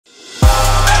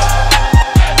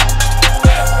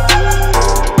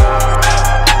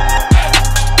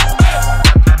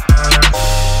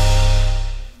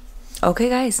Okay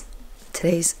guys,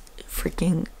 today's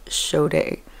freaking show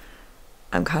day.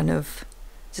 I'm kind of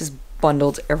just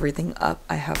bundled everything up.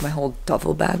 I have my whole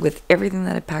duffel bag with everything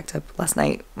that I packed up last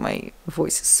night. My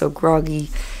voice is so groggy.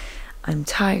 I'm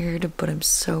tired, but I'm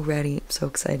so ready. I'm so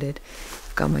excited.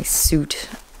 I've got my suit.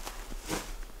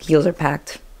 Heels are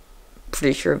packed.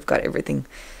 Pretty sure I've got everything.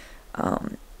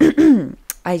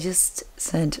 I just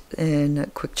sent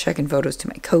in quick check-in photos to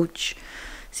my coach.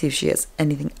 See if she has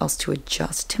anything else to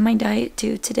adjust to my diet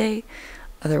to today.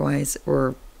 Otherwise,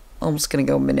 we're almost gonna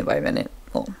go minute by minute,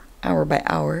 well, hour by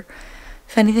hour,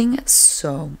 if anything.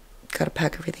 So, gotta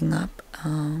pack everything up,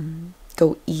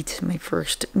 go eat my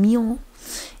first meal,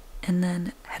 and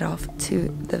then head off to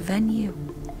the venue.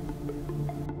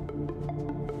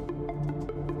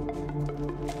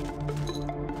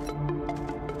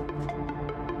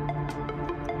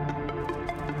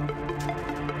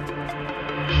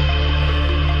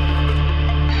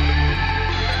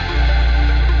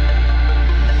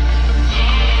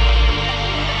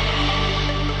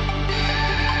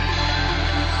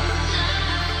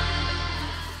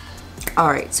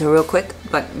 Alright, so real quick,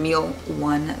 but meal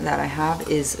one that I have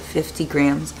is 50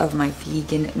 grams of my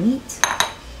vegan meat,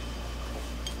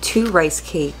 2 rice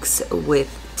cakes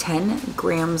with 10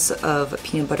 grams of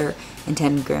peanut butter and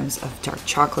 10 grams of dark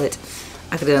chocolate.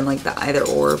 I could have done like the either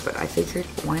or, but I figured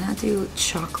why not do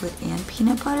chocolate and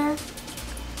peanut butter?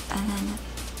 And then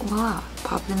voila,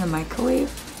 pop it in the microwave.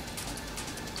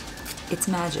 It's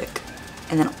magic.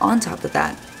 And then on top of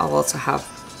that, I'll also have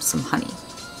some honey.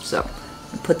 So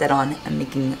put that on. I'm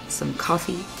making some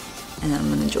coffee and then I'm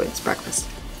gonna enjoy this breakfast.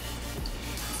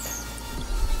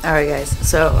 Alright guys,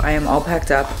 so I am all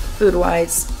packed up food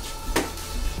wise.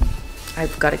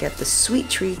 I've got to get the sweet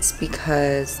treats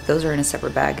because those are in a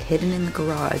separate bag hidden in the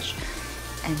garage,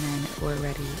 and then we're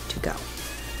ready to go.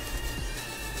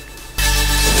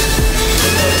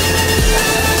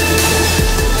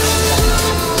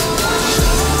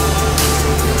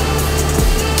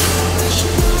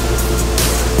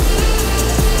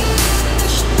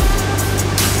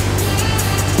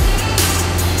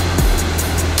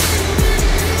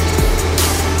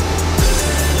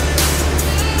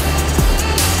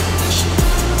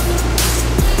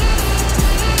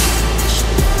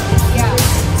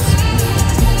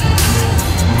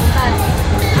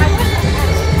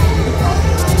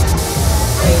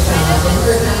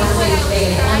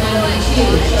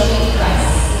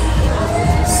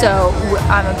 So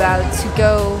I'm about to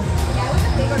go,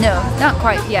 no, not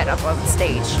quite yet up on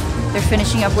stage. They're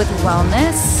finishing up with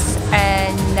wellness,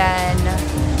 and then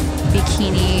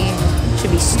bikini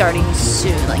should be starting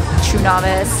soon, like true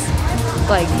novice,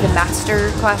 like the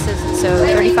master classes. So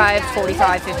 35,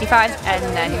 45, 55, and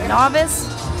then novice.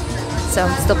 So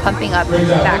I'm still pumping up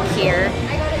back here,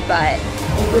 but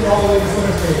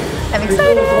I'm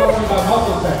excited.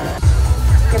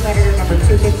 Competitor number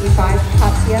 255,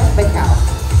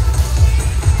 KatiaBulks.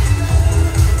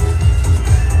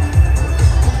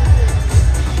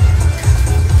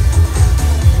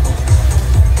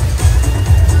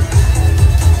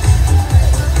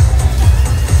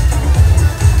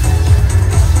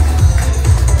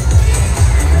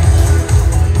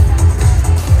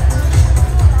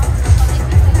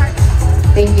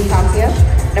 Thank you, Katia.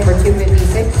 Number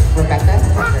 256, Rebecca.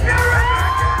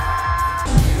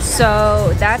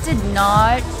 So that did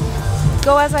not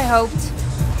go as I hoped.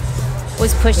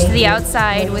 Was pushed to the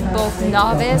outside with both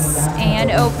novice and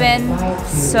open.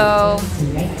 So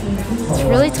it's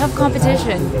really tough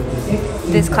competition.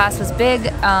 This class was big.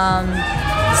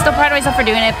 Still proud of myself for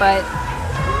doing it, but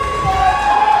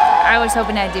I was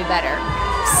hoping I'd do better.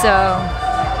 So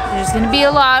there's gonna be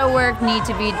a lot of work need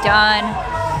to be done.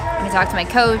 I'm gonna talk to my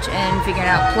coach and figuring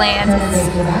out plans.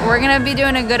 We're gonna be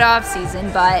doing a good off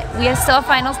season, but we have still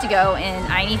finals to go,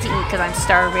 and I need to eat because I'm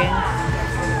starving.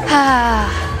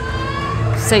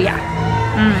 So yeah.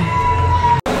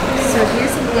 So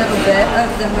here's a little bit of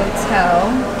the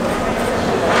hotel,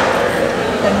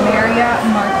 the Marriott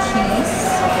Marquise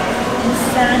in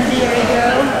San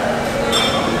Diego.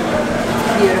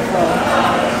 Beautiful.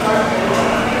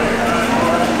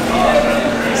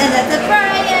 And that's a Brian.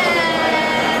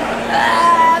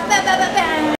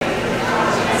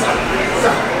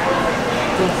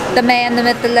 The man, the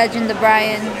myth, the legend, the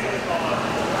Brian.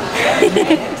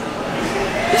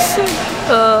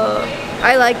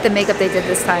 I like the makeup they did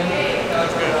this time.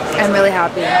 I'm really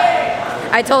happy.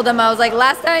 I told them, I was like,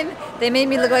 last time they made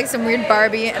me look like some weird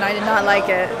Barbie and I did not like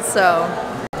it, so.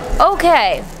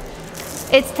 Okay,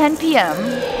 it's 10 p.m.,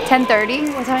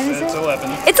 10:30, what time is it? It's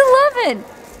 11. It's 11!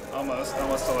 Almost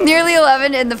 11. Nearly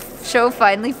 11 and the show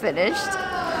finally finished.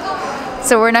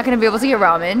 So we're not going to be able to get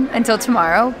ramen until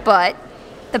tomorrow, but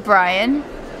that Brian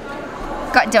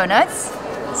got donuts,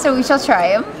 so we shall try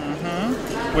them.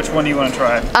 Which one do you want to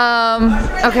try?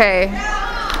 Okay,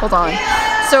 hold on.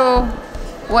 So,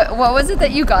 what was it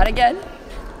that you got again?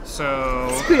 So,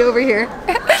 Scoot over here.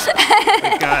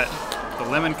 we've got the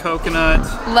lemon coconut.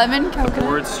 Lemon coconut.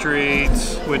 Ward Street,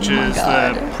 which is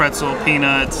the pretzel,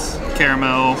 peanuts,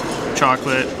 caramel,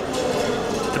 chocolate.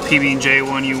 The PB&J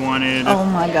one you wanted. Oh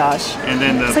my gosh. And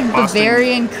then the it's like Boston.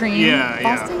 Bavarian cream. Yeah,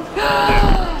 Boston?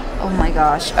 yeah. Oh my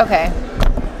gosh. Okay.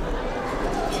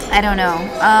 I don't know.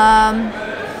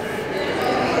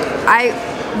 I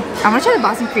want to try the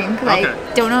Boston cream because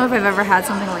I don't know if I've ever had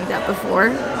something like that before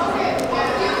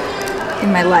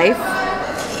in my life.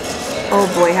 Oh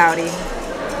boy, howdy.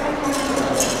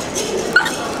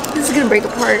 This is gonna break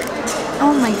apart.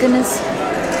 Oh my goodness.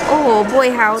 Oh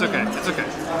boy, howdy. It's okay. It's okay.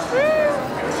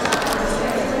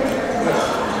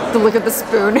 The look at the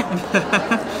spoon.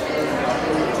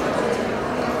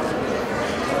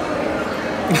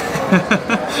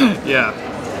 Yeah,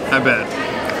 I bet.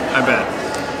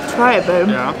 Try it, babe.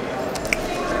 Yeah.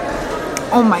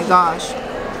 Oh my gosh.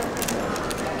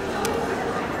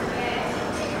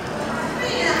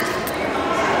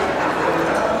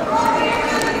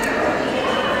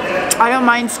 I don't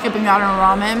mind skipping out on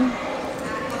ramen,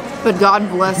 but God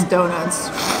bless donuts.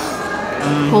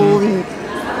 Holy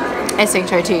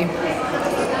SHIT.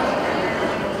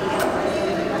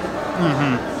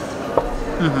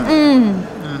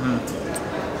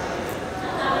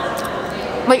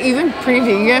 Like even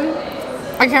pre-vegan,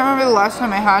 I can't remember the last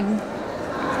time I had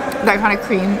that kind of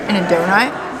cream in a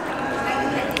donut.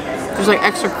 There's like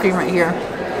extra cream right here.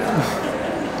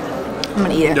 I'm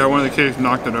gonna eat it. Yeah, one of the kids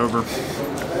knocked it over.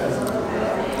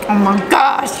 Oh my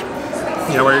gosh!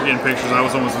 Yeah, while you're getting pictures, I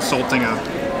was almost assaulting a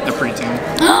preteen.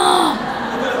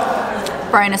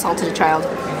 Brian assaulted a child.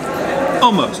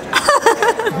 Almost.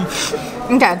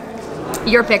 Okay,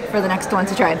 your pick for the next one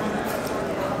to try.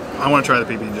 I want to try the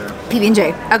PB&J.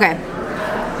 PB&J. Okay.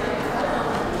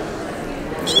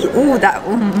 Ooh, that.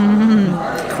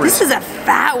 This is a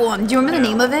fat one. Do you remember the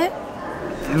name of it?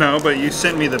 No, but you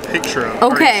sent me the picture of it.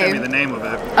 Okay. Or you sent me the name of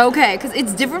it. Okay, because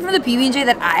it's different from the PB&J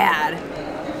that I had.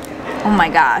 Oh my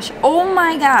gosh. Oh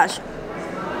my gosh.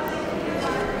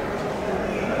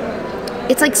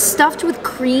 It's like stuffed with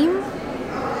cream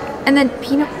and then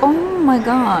peanut. Oh my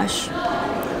gosh.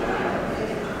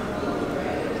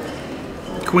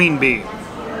 Queen Bee.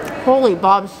 Holy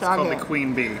Bob It's called the Saget.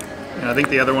 Queen Bee. And I think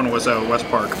the other one was West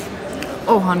Park.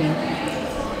 Oh honey.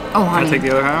 Oh Can honey. I take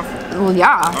the other half? Well,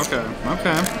 yeah. Okay,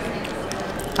 okay.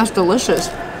 That's delicious.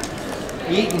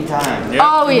 Eating time. Yep.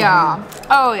 Oh yeah.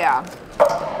 Oh yeah.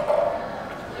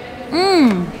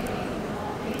 Mmm.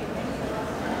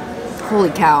 Holy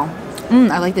cow. Mmm,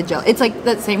 I like the gel. It's like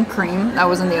that same cream that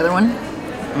was in the other one.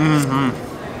 Mm-hmm.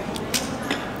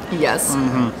 Yes.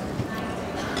 Mm-hmm.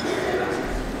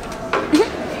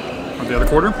 Want the other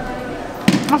quarter?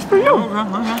 That's for you.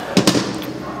 Okay.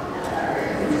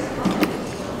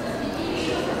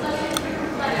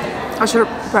 I should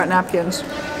have brought napkins.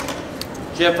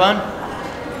 Did you have fun?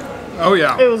 Oh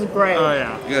yeah. It was great. Oh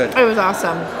yeah. Good. It was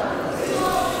awesome.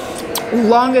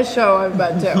 Longest show I've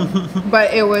been to.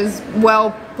 But it was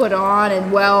well put on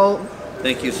and well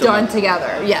Thank you so done much.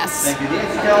 together. Yes. Thank you. The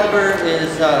Excalibur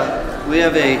is, we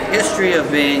have a history of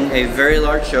being a very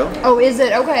large show. Oh, is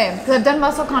it? Okay. Because I've done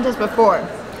muscle contests before.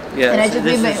 Yeah, And I just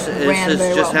ran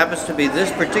very just well. happens to be this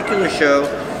particular show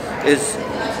is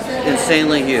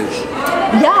insanely huge.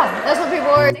 Yeah, that's what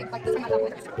people are.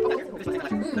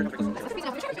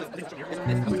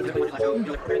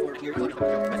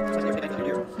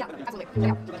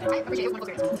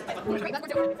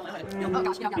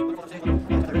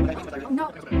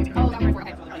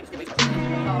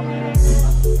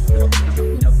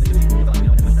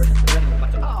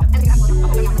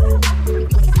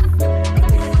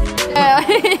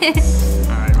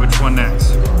 Alright, which one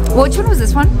next? Which one was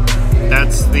this one?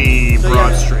 That's the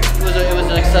Broad Street. It was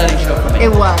an exciting show for me.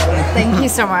 It was. Thank you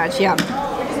so much. Yeah.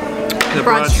 The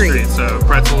Broad Street. So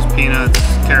pretzels, peanuts,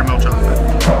 caramel chocolate.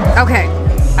 Okay.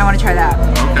 I want to try that.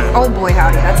 Okay. Oh boy,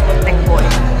 howdy. That's a thick boy.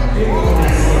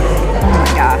 Oh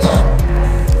my gosh.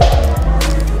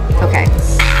 Okay.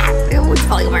 Oh, it's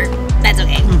falling apart. That's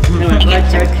okay. Anyway,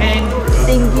 Black Jack King.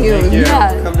 Thank you.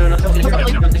 Yes. Come to another.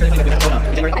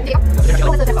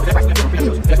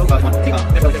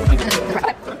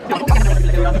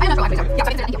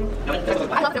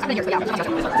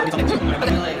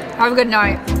 Have a good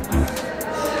night.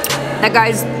 That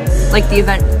guy's like the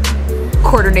event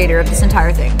coordinator of this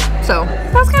entire thing. So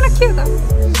that was kind of cute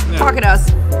though. Yeah. Talking to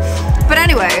us. But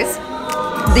anyways,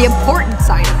 the important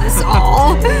side of this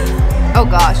all. Oh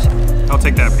gosh. I'll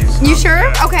take that piece. You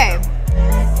sure? Okay.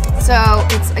 So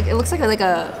it looks like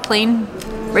a plain,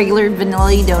 regular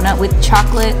vanilla donut with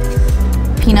chocolate,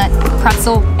 peanut,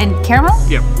 pretzel, and caramel.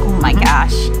 Yep. Oh my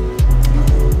gosh.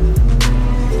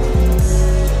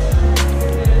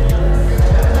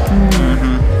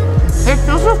 It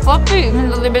feels so fluffy even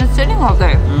though they've been sitting all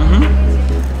day.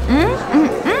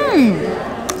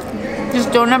 These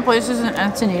donut places in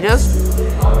Encinitas,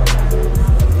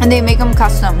 and they make them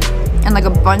custom, and like a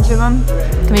bunch of them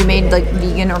can be made like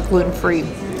vegan or gluten free.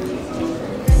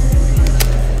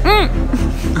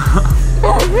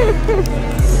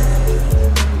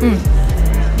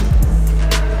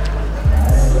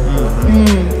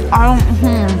 I'll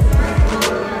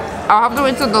have to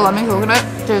wait till the lemon coconut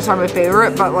to decide my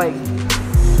favorite, but like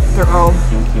they're all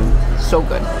so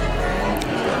good.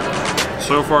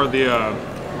 So far,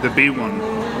 the bee one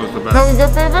was the best. That was your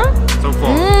favorite? So far.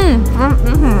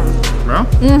 Yeah?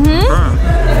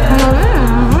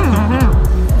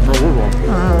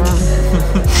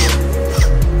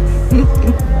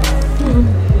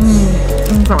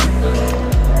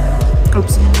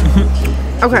 Oops.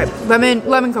 Okay,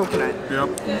 lemon coconut. Yep.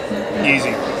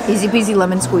 Easy. Easy peasy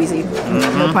lemon squeezy.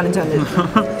 No pun intended.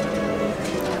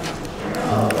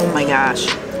 Oh my gosh.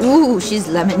 Ooh, she's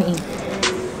lemony.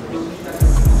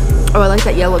 Oh, I like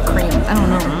that yellow cream. I don't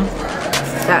know.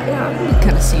 That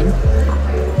kind of scene.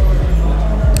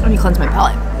 Let me cleanse my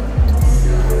palate.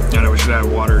 I know we should add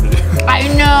water to do. I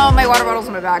know, my water bottle's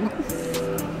in my bag.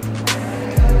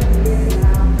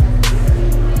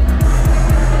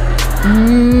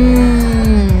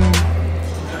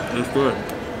 It's good.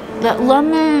 That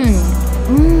lemon.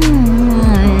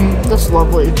 That's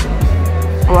lovely.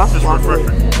 Oh, that's It's lovely.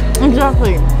 refreshing.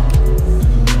 Exactly.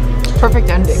 Perfect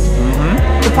ending.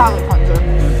 The palate cleanser.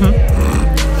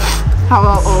 How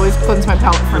I'll always cleanse my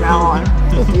palate from now on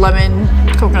with lemon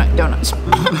coconut donuts.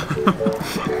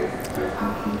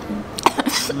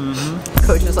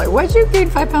 Coach is like, why'd you gain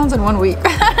 5 pounds in 1 week?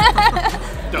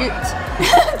 Donuts.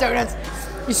 Donuts.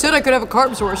 You said I could have a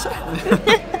carb source.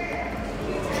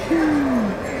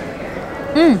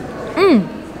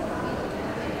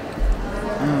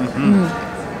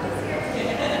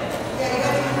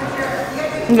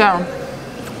 Yeah.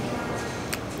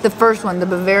 The first one, the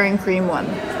Bavarian cream one.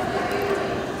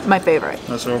 My favorite.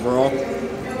 That's overall.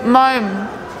 Mine.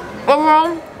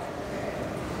 Overall,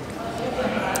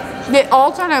 they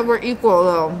all kind of were equal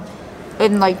though,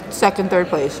 in like second, third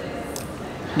place.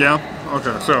 Yeah?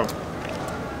 Okay, so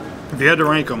if you had to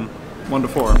rank them 1 to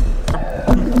 4.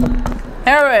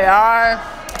 Here we are.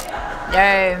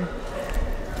 Yay.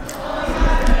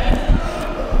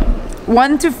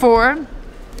 1 to 4.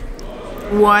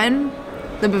 1,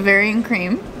 the Bavarian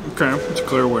cream. Okay, it's a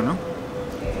clear winner.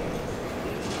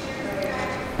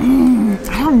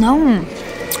 I don't know.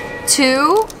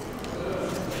 2.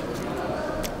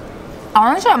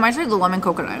 Honestly, I might try the lemon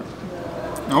coconut.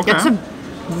 Okay. It's a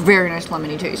very nice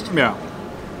lemony taste. Yeah.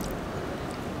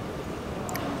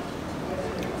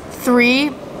 3,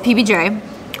 PBJ,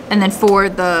 and then 4,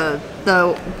 the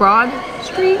Broad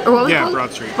Street, or what was it Yeah, called?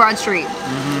 Broad Street. Broad Street.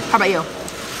 How about you?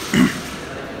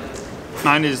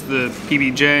 Mine is the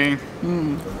PBJ,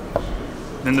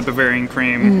 then the Bavarian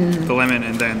cream, the lemon,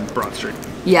 and then Broad Street.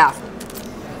 Yeah.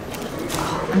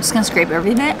 I'm just gonna scrape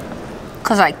everything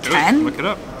because I Do it. can. Look it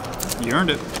up. You earned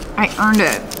it. I earned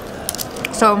it.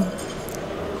 So,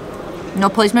 no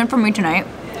placement for me tonight.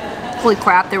 Holy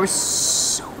crap, there were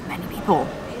so many people.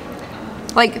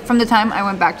 Like, from the time I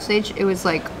went backstage, it was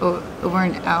like over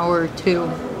an hour or 2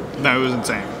 No, it was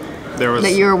insane. There was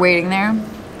that you were waiting there.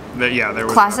 yeah, there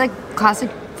was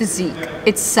Classic Physique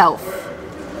itself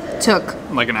took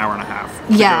like an hour and a half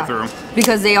to yeah, go through.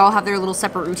 because they all have their little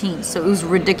separate routines, so it was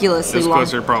ridiculously This long.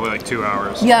 closer to probably like 2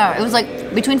 hours. Yeah, it was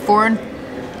like between 400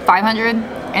 and 500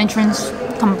 entrance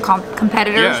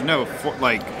competitors. Yeah, no,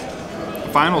 like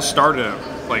finals started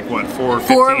at like what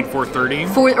 4:15,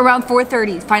 4:30. Around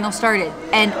 4:30, final started,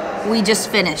 and we just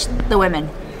finished the women,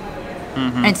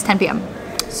 and it's 10 p.m.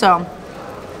 So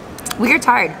we are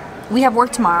tired. We have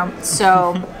work tomorrow,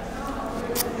 so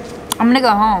I'm gonna go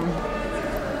home.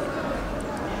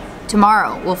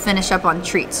 Tomorrow we'll finish up on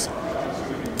treats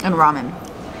and ramen,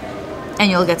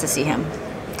 and you'll get to see him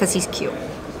because he's cute.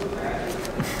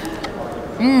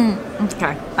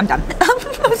 Okay, I'm done.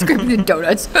 I'm scraping the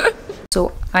donuts.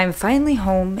 So I'm finally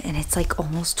home and it's like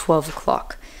almost 12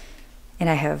 o'clock and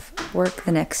I have work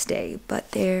the next day,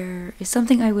 but there is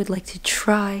something I would like to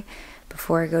try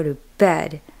before I go to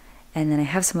bed, and then I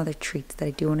have some other treats that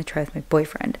I do want to try with my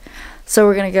boyfriend. So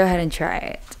we're gonna go ahead and try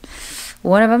it.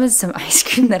 One of them is some ice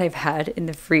cream that I've had in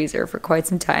the freezer for quite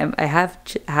some time. I have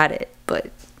had it, but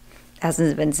it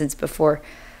hasn't been since before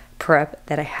prep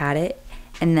that I had it.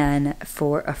 And then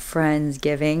for a friend's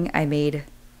giving, I made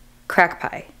crack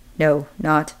pie. No,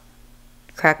 not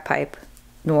crack pipe,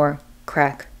 nor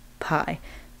crack pie,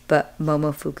 but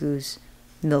Momofuku's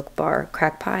milk bar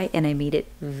crack pie, and I made it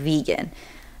vegan.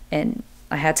 And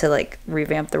I had to like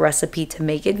revamp the recipe to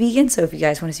make it vegan, so if you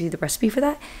guys want to see the recipe for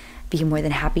that, be more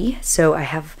than happy. So I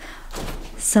have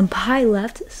some pie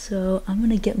left, so I'm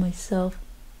gonna get myself,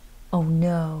 oh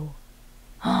no.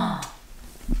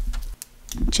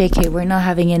 JK, we're not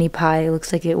having any pie. It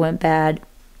looks like it went bad.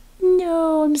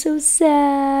 No, I'm so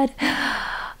sad.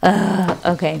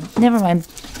 Okay, never mind.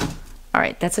 All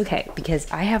right, that's okay,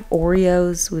 because I have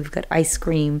Oreos, we've got ice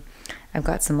cream, I've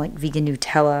got some like vegan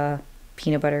Nutella,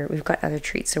 peanut butter, we've got other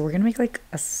treats. So we're gonna make like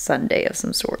a sundae of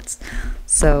some sorts.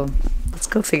 So let's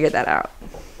go figure that out.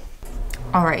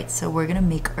 All right, so we're gonna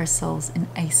make ourselves an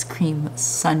ice cream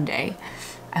sundae.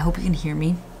 I hope you can hear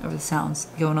me over the sounds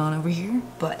going on over here,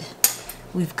 but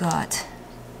we've got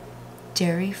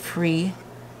dairy-free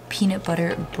peanut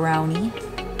butter brownie.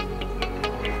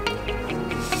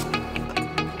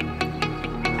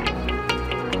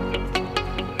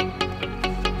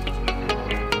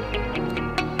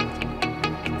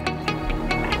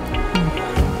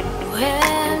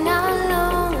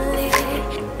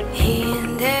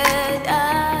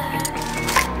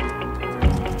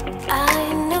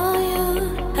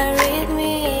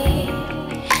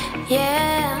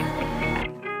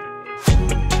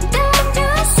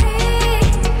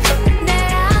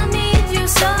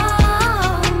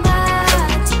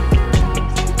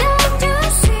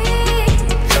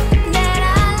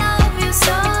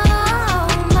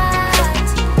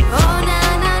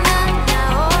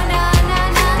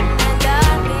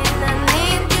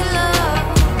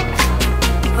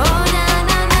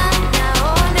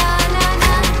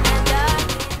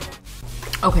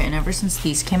 Okay, and ever since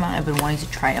these came out, I've been wanting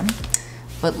to try them.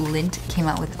 But Lindt came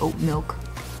out with oat milk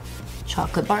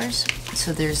chocolate bars.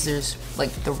 So there's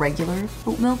like the regular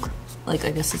oat milk, like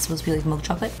I guess it's supposed to be like milk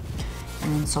chocolate,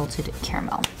 and then salted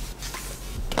caramel.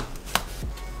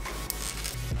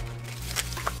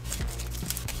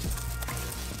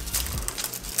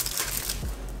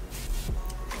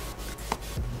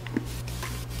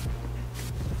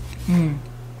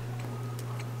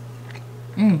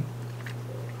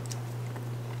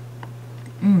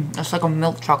 It's like a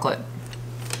milk chocolate.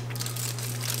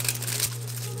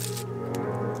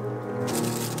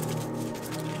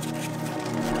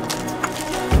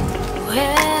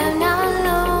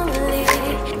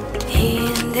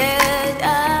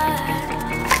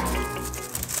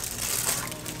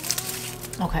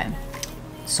 Okay,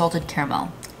 salted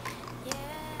caramel.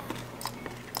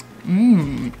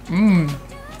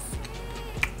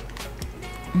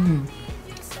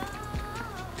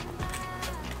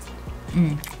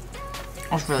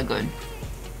 That's really good.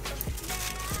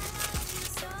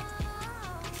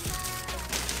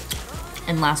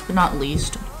 And last but not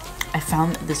least, I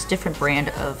found this different brand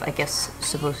of, I guess,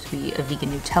 supposed to be a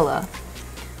vegan Nutella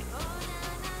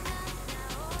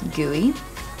gooey.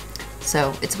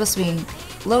 So it's supposed to be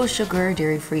low sugar,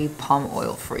 dairy-free, palm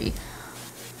oil-free,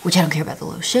 which I don't care about the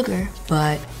low sugar,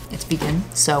 but it's vegan.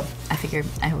 So I figured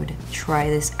I would try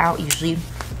this out. Usually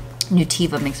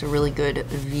Nutiva makes a really good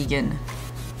vegan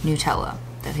Nutella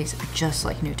that tastes just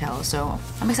like Nutella, so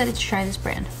I'm excited to try this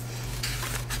brand.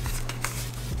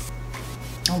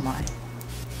 Oh my.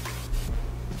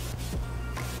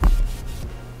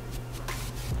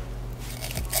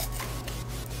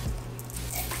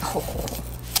 Oh.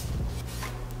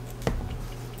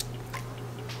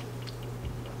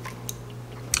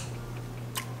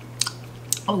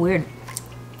 Oh, weird.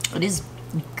 It is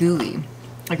gooey,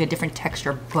 like a different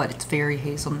texture, but it's very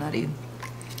hazelnutty.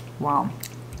 Wow.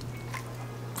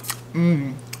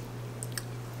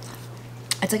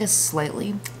 It's like a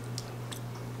slightly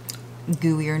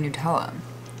gooier Nutella.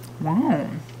 Wow.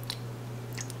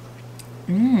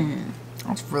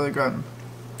 That's really good.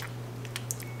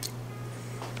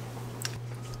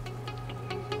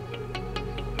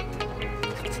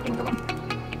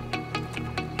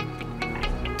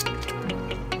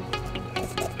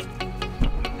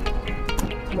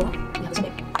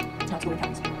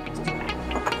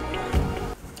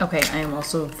 Okay, I am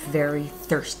also very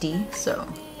thirsty, so.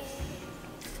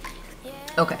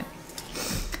 Okay.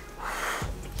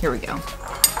 Here we go.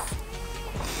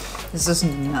 This is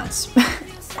nuts.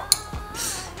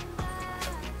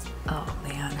 Oh,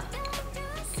 man.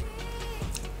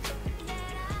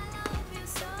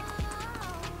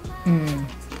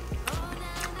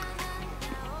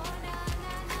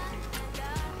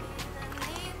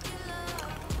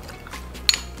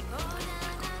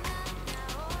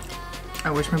 I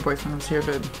wish my boyfriend was here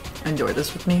to enjoy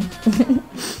this with me.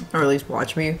 Or at least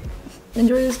watch me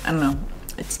enjoy this. I don't know.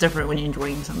 It's different when you're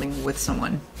enjoying something with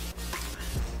someone.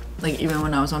 Like even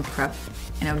when I was on prep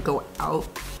and I would go out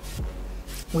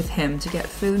with him to get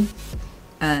food,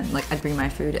 and like I'd bring my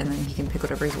food and then he can pick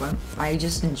whatever he wants. I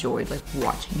just enjoyed like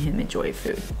watching him enjoy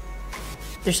food.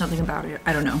 There's something about it.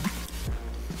 I don't know.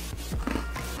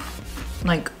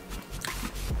 Like,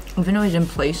 even though he didn't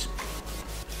place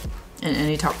in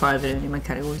any top 5 in any of my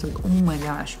categories, like, oh my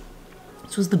gosh,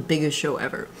 this was the biggest show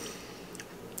ever.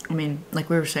 I mean, like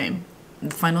we were saying, the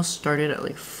finals started at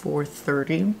like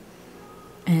 4:30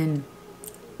 and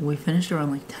we finished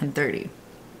around like 10:30.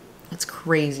 That's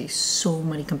crazy. So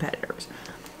many competitors.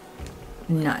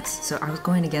 Nuts. So I was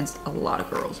going against a lot of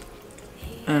girls.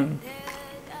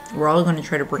 We're all going to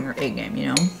try to bring our A game, you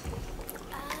know?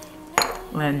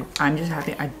 And I'm just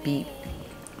happy I beat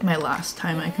my last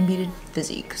time I competed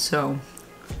physique, so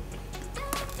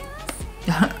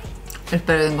it's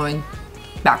better than going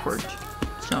backwards.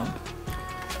 So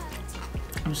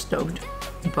I'm stoked,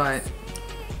 but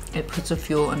it puts a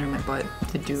fuel under my butt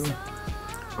to do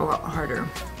a lot harder.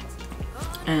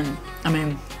 And I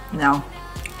mean, now,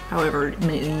 however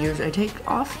many years I take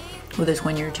off, whether it's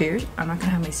 1 year or 2 years, I'm not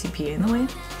gonna have my CPA in the way,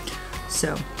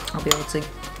 so I'll be able to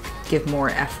give more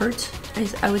effort,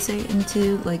 I would say,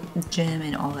 into like gym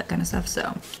and all that kind of stuff.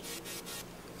 So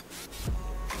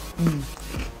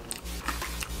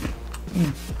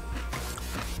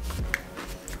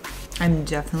I'm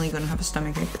definitely gonna have a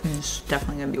stomach ache, and it's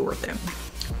definitely gonna be worth it.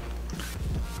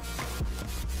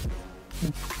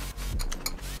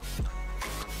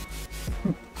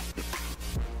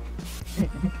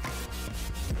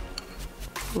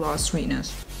 A lot of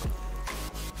sweetness.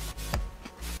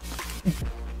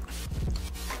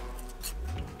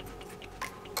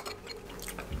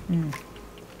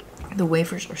 The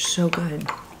wafers are so good.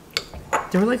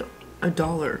 They were like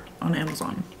 $1 on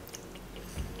Amazon.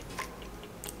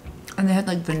 And they had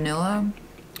like vanilla,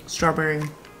 strawberry,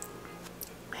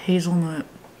 hazelnut,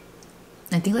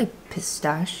 I think like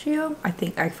pistachio.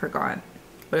 I forgot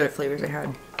what other flavors they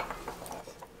had.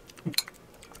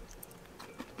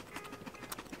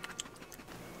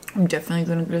 I'm definitely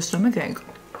gonna get a stomach ache.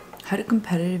 How do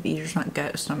competitive eaters not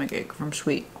get a stomach ache from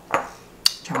sweet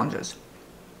challenges?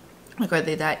 Like, are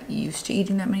they that used to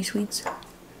eating that many sweets?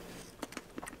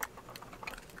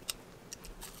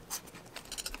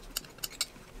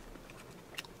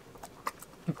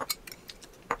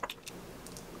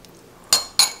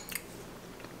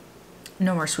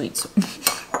 No more sweets.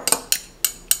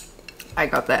 I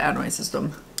got that out of my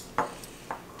system.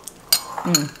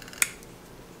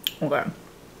 Okay.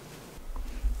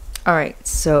 Alright,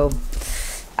 so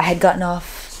I had gotten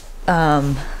off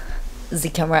the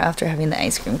camera after having the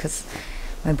ice cream because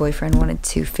my boyfriend wanted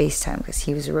to FaceTime because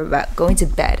he was about going to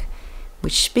bed.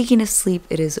 Which, speaking of sleep,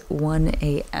 it is 1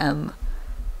 a.m.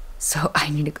 So I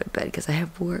need to go to bed because I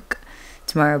have work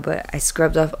tomorrow. But I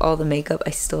scrubbed off all the makeup.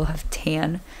 I still have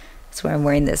tan. That's why I'm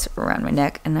wearing this around my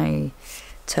neck. And I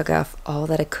took off all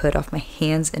that I could off my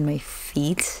hands and my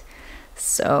feet.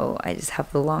 So I just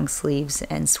have the long sleeves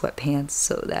and sweatpants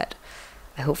so that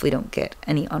I hopefully don't get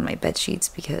any on my bed sheets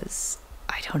because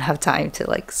I don't have time to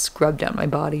like scrub down my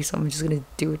body. So I'm just gonna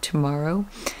do it tomorrow.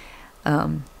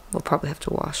 We'll probably have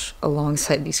to wash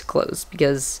alongside these clothes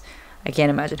because I can't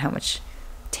imagine how much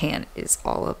tan is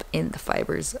all up in the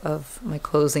fibers of my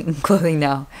clothing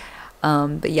now.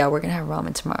 But yeah, we're gonna have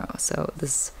ramen tomorrow. So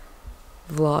this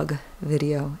vlog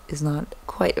video is not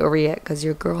quite over yet because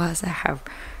your girl has to have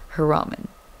her ramen.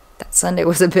 That Sunday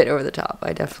was a bit over the top.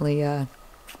 I definitely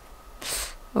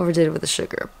overdid it with the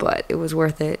sugar, but it was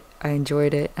worth it. I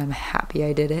enjoyed it. I'm happy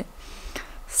I did it.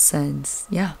 Since,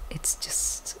 yeah, it's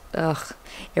just,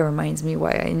 it reminds me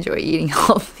why I enjoy eating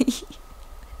healthy.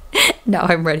 Now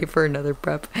I'm ready for another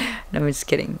prep. No, I'm just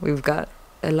kidding. We've got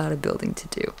a lot of building to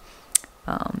do.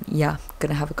 Yeah,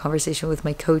 gonna have a conversation with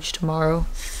my coach tomorrow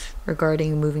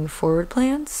regarding moving forward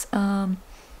plans.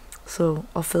 So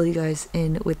I'll fill you guys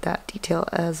in with that detail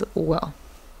as well.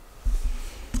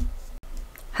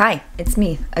 Hi, it's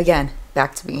me again,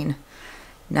 back to being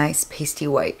nice pasty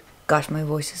white. Gosh, my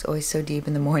voice is always so deep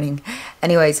in the morning.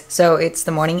 Anyways, so it's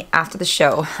the morning after the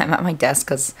show. I'm at my desk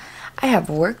because I have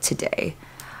work today.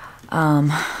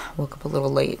 Woke up a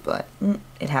little late, but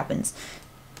it happens.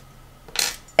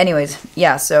 Anyways,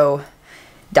 yeah, so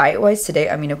diet-wise today,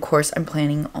 I mean, of course, I'm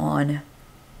planning on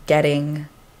getting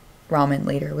ramen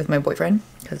later with my boyfriend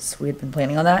because we had been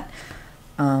planning on that.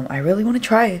 I really want to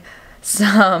try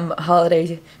some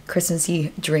holiday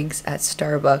Christmassy drinks at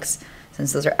Starbucks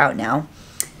since those are out now.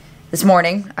 This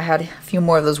morning I had a few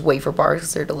more of those wafer bars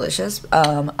because they're delicious.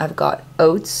 I've got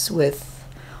oats with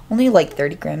only like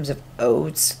 30 grams of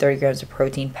oats, 30 grams of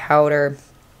protein powder,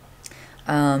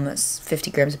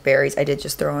 50 grams of berries. I did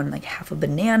just throw in like half a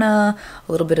banana,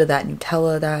 a little bit of that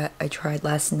Nutella that I tried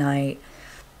last night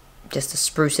just to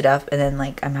spruce it up. And then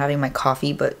like I'm having my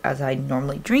coffee, but as I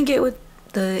normally drink it with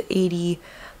the 80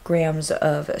 grams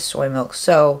of soy milk.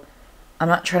 So I'm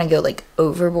not trying to go like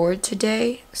overboard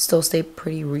today, still stay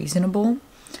pretty reasonable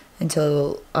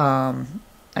until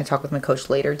I talk with my coach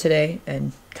later today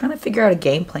and kind of figure out a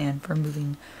game plan for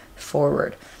moving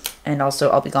forward. And also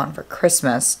I'll be gone for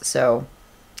Christmas, so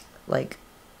like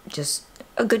just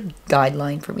a good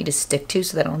guideline for me to stick to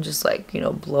so that I don't just like, you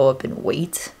know, blow up in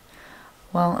weight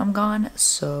while I'm gone.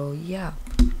 So yeah,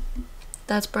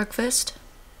 that's breakfast.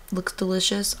 Looks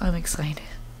delicious. I'm excited.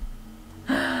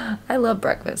 I love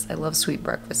breakfast. I love sweet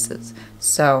breakfasts.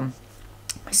 So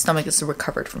my stomach is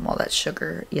recovered from all that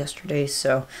sugar yesterday,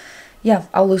 so yeah,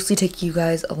 I'll loosely take you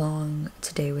guys along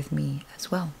today with me as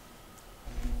well.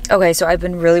 Okay, so I've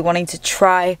been really wanting to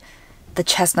try the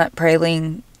chestnut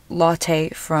praline latte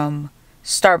from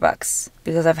Starbucks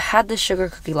because I've had the sugar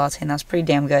cookie latte and that's pretty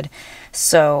damn good.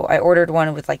 So I ordered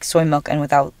one with like soy milk and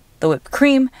without the whipped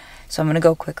cream. So I'm gonna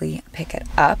go quickly pick it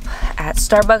up at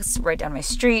Starbucks right down my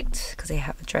street because they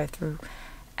have a drive-thru,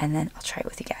 and then I'll try it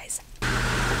with you guys.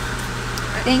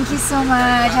 Thank you so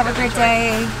much. Have a great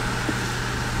day.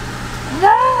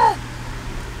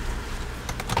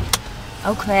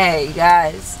 Okay, you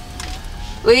guys,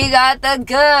 we got the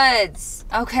goods.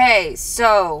 Okay,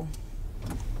 so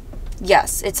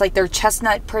yes, it's like their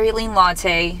chestnut praline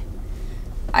latte.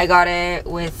 I got it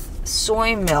with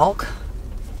soy milk.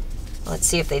 Let's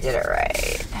see if they did it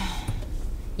right.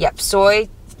 Yep, soy,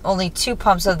 only 2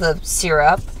 pumps of the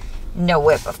syrup, no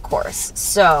whip, of course.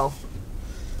 So,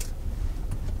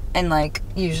 and like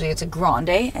usually it's a grande,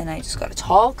 and I just got a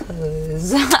tall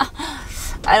because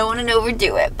I don't want to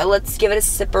overdo it. But let's give it a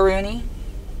sipperoonie.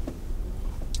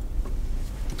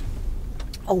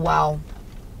 Oh wow.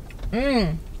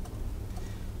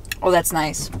 Oh, that's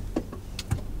nice.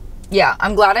 Yeah,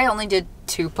 I'm glad I only did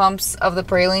 2 pumps of the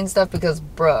praline stuff because,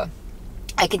 bruh,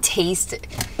 I can taste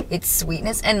its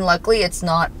sweetness, and luckily it's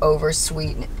not over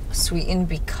sweetened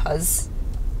because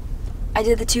I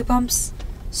did the 2 pumps.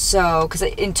 So, because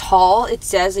in tall, it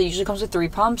says it usually comes with 3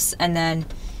 pumps, and then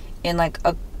in like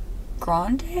a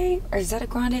grande, or is that a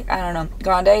grande? I don't know.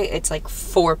 Grande, it's like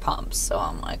 4 pumps. So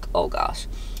I'm like, oh gosh,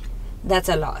 that's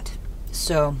a lot.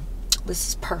 So this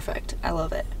is perfect. I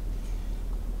love it.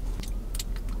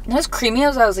 Not as creamy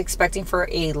as I was expecting for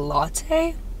a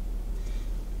latte,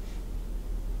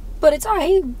 but it's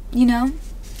alright, you know.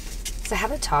 Does it have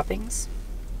the toppings?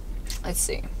 Let's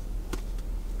see.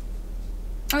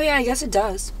 Oh yeah, I guess it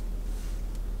does.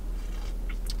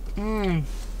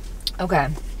 Okay.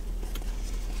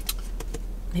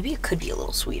 Maybe it could be a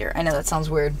little sweeter. I know that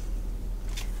sounds weird.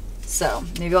 So,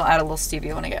 maybe I'll add a little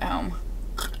stevia when I get home.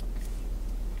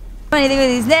 Anything with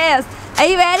these nails. Are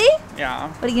you ready? Yeah.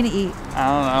 What are you gonna eat? I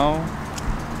don't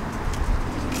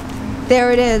know.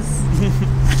 There it is.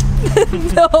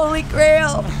 The Holy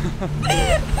Grail.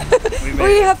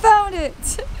 We have found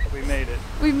it. We made it.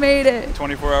 We made it.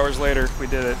 24 hours later, we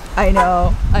did it. I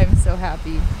know. I'm so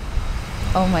happy.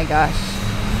 Oh my gosh.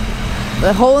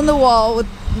 The hole in the wall with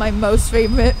my most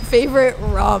favorite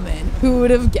ramen. Who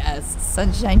would have guessed?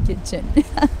 Sunshine Kitchen.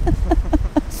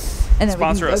 And then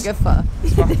Sponsor we us. can go get pho.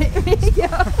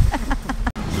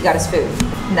 He got his food,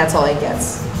 and that's all he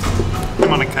gets.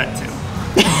 I'm on a cut too.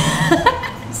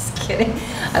 Just kidding.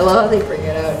 I love how they bring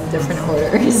it out in different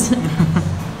orders.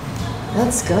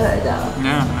 That's good. Yeah.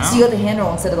 No. So you got the hand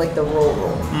roll instead of like the roll.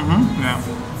 Yeah.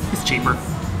 It's cheaper.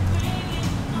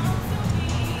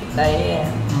 Yeah.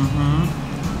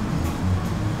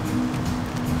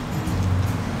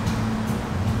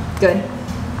 Good.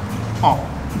 Oh.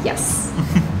 Yes.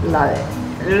 Love it.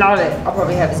 Love it. I'll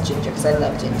probably have his ginger because I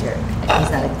love ginger. And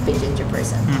he's not a big ginger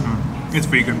person. It's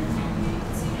vegan.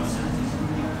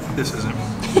 This isn't.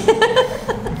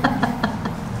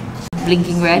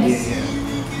 Blinking red. Yeah.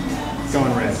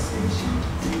 Going red.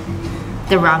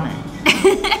 The ramen.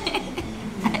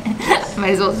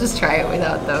 Might as well just try it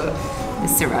without the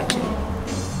sriracha.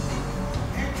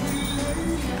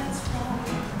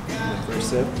 First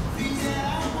sip.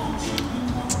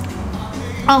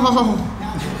 Oh.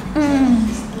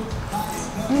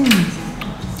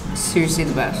 Seriously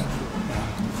the best.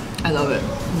 I love it.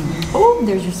 Oh,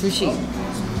 there's your sushi.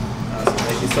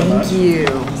 Thank you so much. Thank you.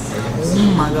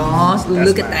 Oh my gosh,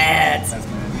 look at that.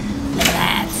 Look at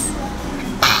that.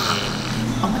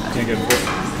 Oh my god. Can't get it.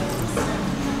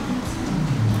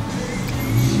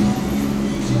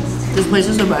 This place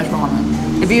is the best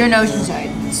ramen. If you're in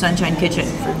Oceanside, Sunshine Kitchen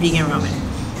for vegan ramen.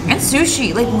 And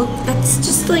sushi, like look, that's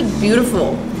just like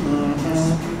beautiful.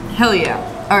 Hell yeah.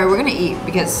 All right, we're gonna eat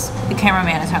because the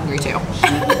cameraman is hungry too.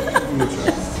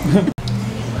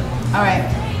 All right,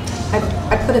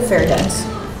 I put a fair dent.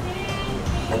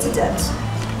 That's a dent.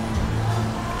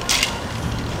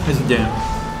 It's a dent.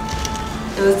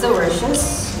 It was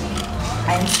delicious.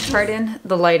 Pardon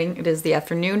the lighting, it is the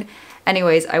afternoon.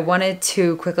 Anyways, I wanted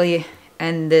to quickly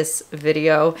end this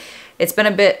video. It's been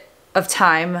a bit of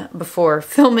time before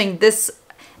filming this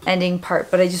ending part,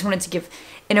 but I just wanted to give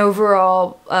an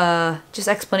overall just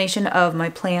explanation of my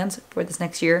plans for this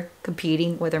next year,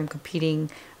 competing, whether I'm competing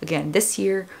again this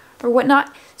year or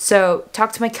whatnot. So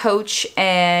talked to my coach,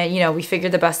 and you know, we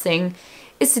figured the best thing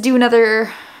is to do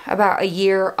another about a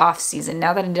year off season.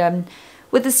 Now that I'm done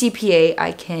with the CPA,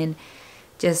 I can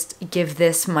just give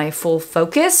this my full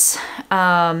focus.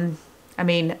 I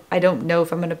mean, I don't know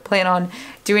if I'm gonna plan on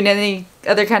doing any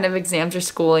other kind of exams or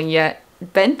schooling yet.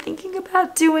 Been thinking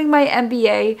about doing my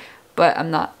MBA, but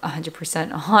I'm not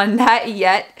 100% on that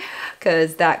yet,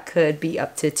 because that could be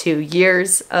up to 2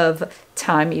 years of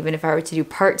time, even if I were to do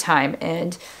part-time.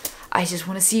 And I just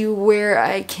want to see where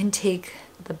I can take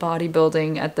the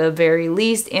bodybuilding at the very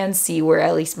least, and see where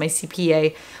at least my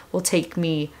CPA will take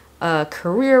me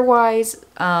career-wise.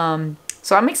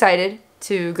 So I'm excited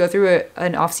to go through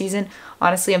an off-season.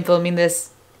 Honestly, I'm filming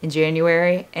this in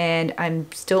January, and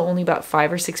I'm still only about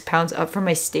 5 or 6 pounds up from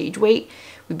my stage weight.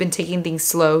 We've been taking things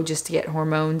slow just to get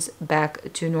hormones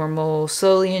back to normal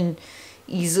slowly and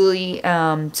easily.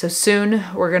 So soon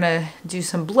we're gonna do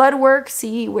some blood work,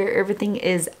 see where everything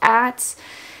is at,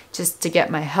 just to get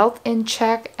my health in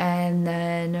check, and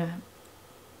then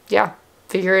yeah,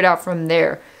 figure it out from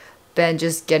there. Been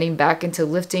just getting back into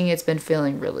lifting. It's been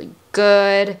feeling really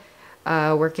good.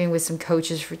 Working with some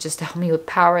coaches for just to help me with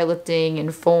powerlifting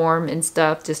and form and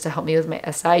stuff, just to help me with my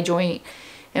SI joint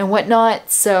and whatnot.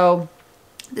 So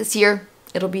this year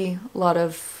it'll be a lot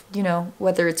of, you know,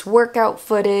 whether it's workout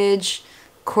footage,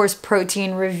 course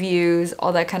protein reviews,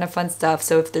 all that kind of fun stuff.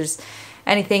 So if there's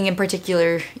anything in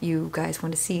particular you guys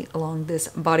want to see along this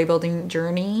bodybuilding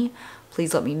journey,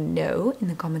 please let me know in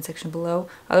the comment section below.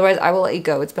 Otherwise, I will let you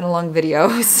go. It's been a long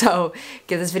video, so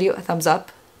give this video a thumbs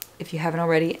up if you haven't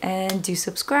already, and do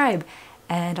subscribe.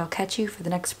 And I'll catch you for the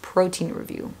next protein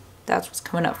review. That's what's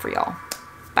coming up for y'all.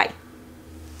 Bye.